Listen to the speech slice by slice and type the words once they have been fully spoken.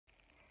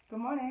Good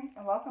morning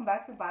and welcome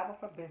back to Bible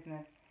for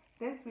Business.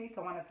 This week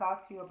I want to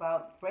talk to you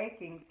about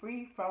breaking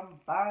free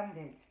from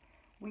bondage.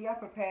 We are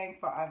preparing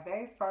for our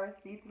very first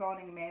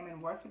Dethroning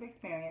Mammon worship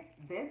experience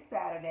this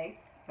Saturday,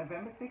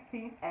 November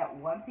 16th at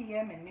 1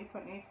 p.m. in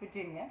Newport News,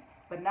 Virginia.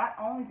 But not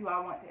only do I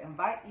want to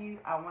invite you,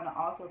 I want to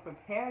also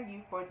prepare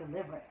you for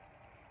deliverance.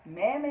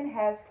 Mammon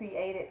has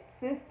created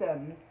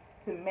systems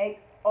to make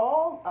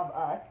all of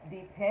us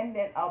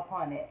dependent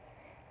upon it,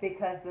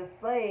 because the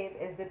slave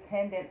is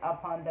dependent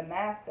upon the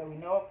master.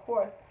 We know, of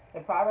course,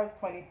 that Proverbs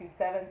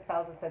 22:7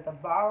 tells us that the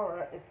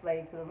borrower is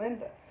slave to the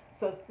lender.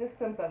 So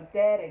systems of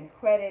debt and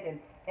credit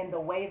and the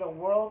way the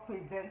world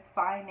presents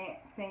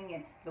financing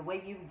and the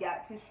way you've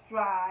got to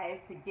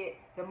strive to get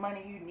the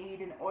money you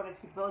need in order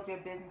to build your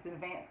business and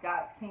advance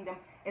God's kingdom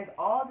is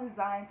all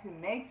designed to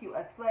make you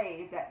a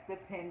slave that's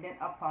dependent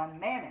upon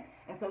mammon.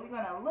 And so we're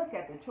going to look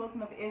at the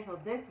children of Israel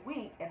this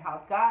week and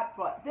how God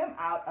brought them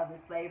out of the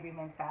slavery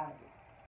mentality.